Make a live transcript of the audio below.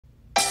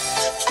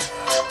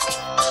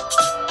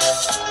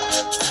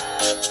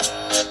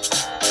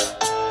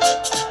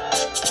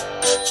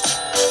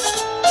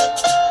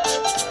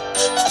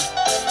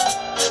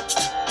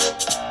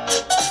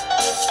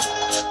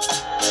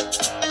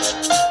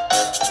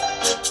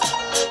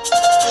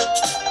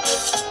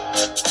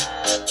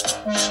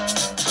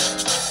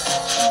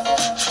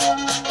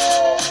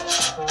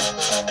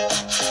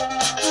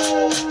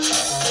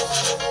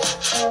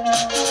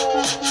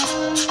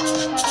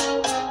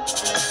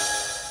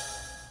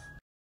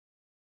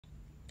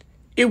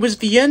It was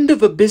the end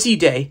of a busy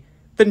day.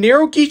 The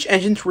narrow-gauge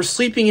engines were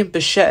sleeping in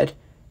the shed.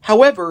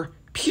 However,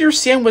 Peter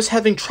Sam was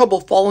having trouble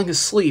falling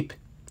asleep.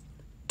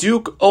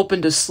 Duke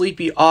opened a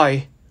sleepy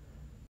eye.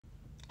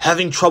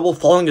 Having trouble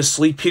falling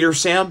asleep, Peter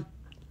Sam?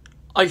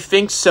 I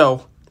think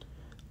so.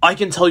 I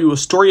can tell you a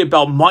story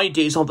about my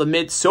days on the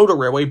Mid Sodor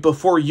Railway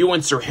before you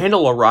and Sir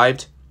Handel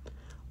arrived.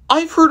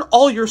 I've heard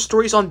all your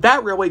stories on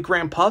that railway,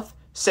 Grandpuff,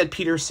 said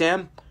Peter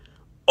Sam.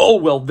 Oh,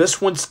 well,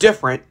 this one's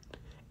different.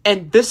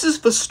 And this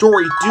is the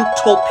story Duke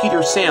told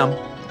Peter Sam.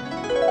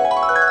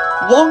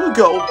 Long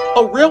ago,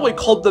 a railway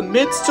called the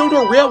Mid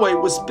Sodor Railway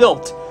was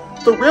built.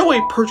 The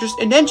railway purchased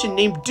an engine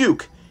named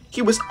Duke.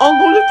 He was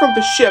unloaded from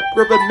the ship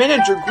where the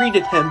manager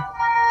greeted him.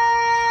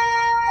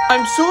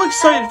 I'm so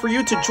excited for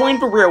you to join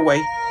the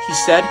railway, he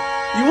said.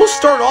 You will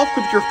start off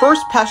with your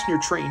first passenger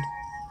train.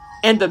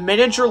 And the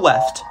manager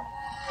left.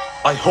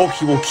 I hope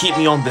he will keep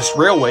me on this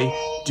railway,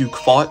 Duke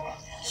thought.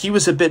 He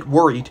was a bit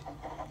worried.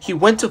 He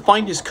went to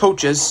find his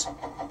coaches.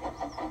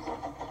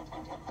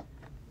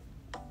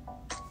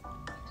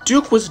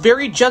 Duke was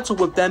very gentle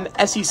with them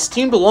as he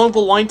steamed along the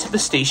line to the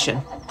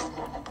station.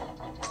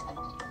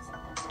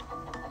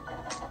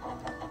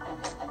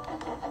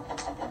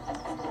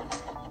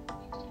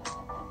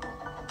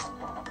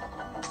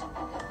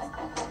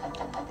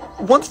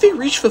 Once they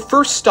reached the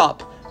first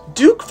stop,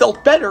 Duke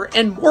felt better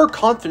and more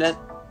confident.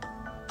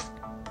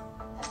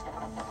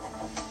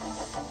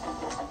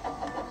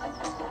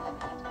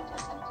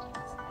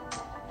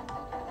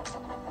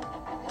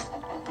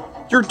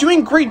 You're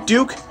doing great,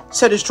 Duke,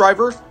 said his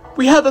driver.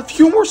 We have a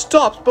few more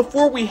stops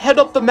before we head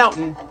up the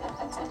mountain.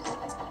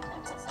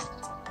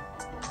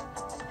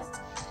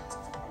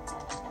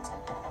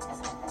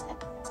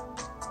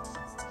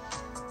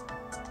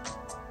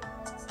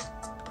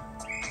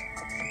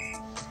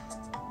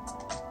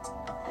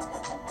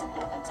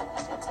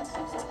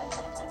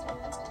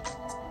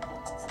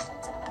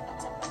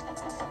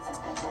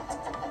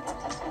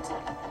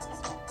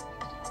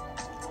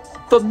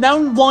 The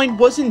mountain line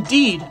was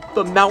indeed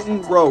the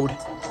mountain road.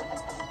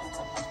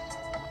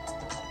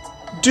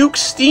 Duke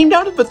steamed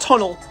out of the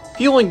tunnel,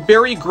 feeling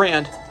very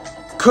grand.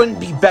 Couldn't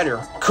be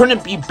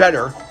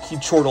better, he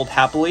chortled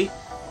happily.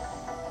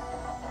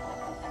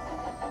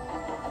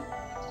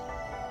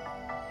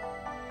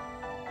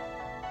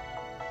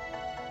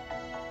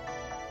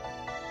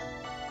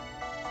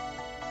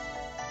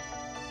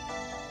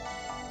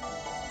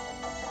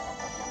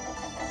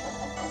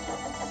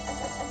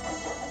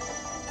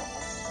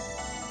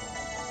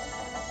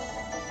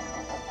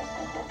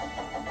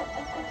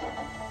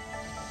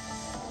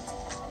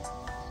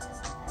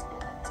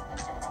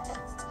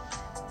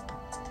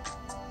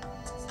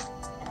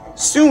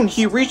 Soon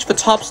he reached the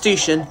top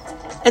station,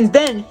 and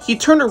then he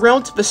turned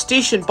around to the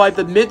station by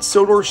the Mid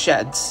Sodor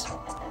sheds.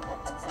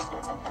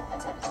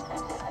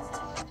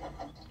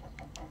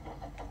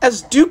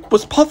 As Duke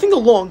was puffing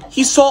along,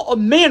 he saw a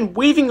man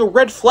waving a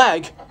red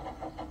flag.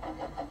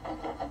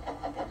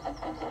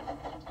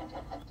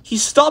 He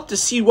stopped to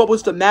see what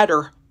was the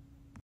matter.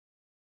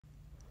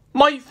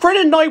 My friend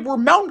and I were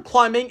mountain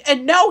climbing,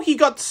 and now he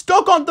got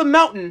stuck on the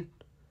mountain.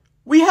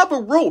 We have a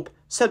rope,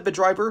 said the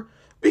driver.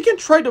 We can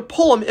try to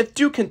pull him if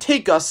Duke can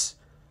take us.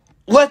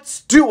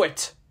 Let's do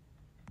it!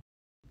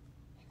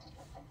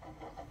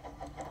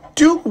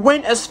 Duke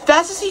went as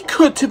fast as he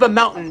could to the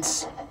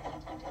mountains.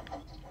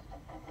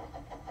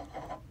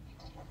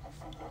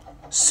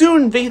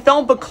 Soon they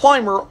found the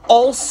climber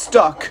all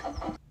stuck.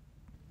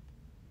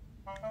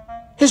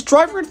 His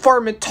driver and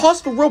fireman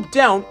tossed the rope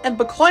down and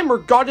the climber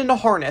got in a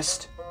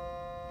harness.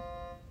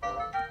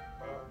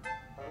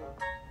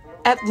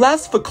 At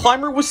last the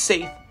climber was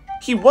safe.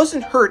 He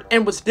wasn't hurt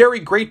and was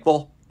very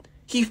grateful.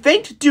 He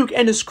thanked Duke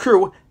and his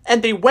crew,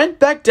 and they went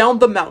back down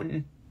the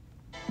mountain.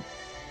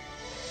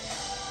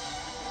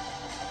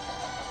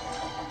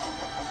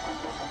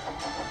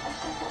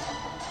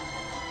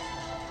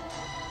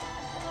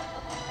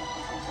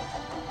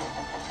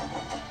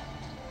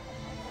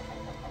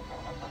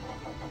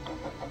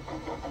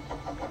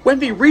 When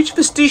they reached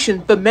the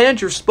station, the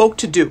manager spoke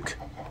to Duke.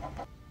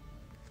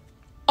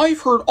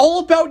 I've heard all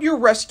about your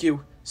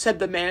rescue, said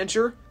the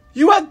manager.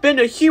 You have been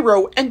a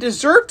hero and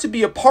deserve to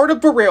be a part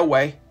of the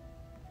railway.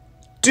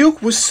 Duke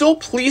was so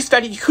pleased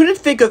that he couldn't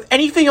think of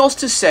anything else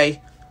to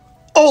say.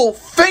 Oh,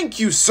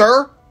 thank you,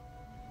 sir!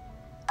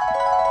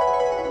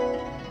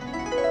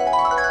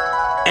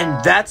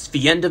 And that's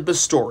the end of the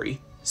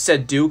story,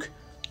 said Duke,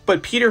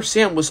 but Peter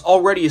Sam was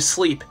already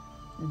asleep.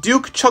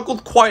 Duke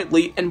chuckled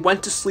quietly and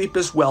went to sleep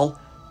as well,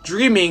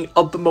 dreaming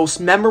of the most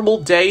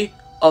memorable day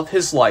of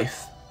his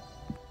life.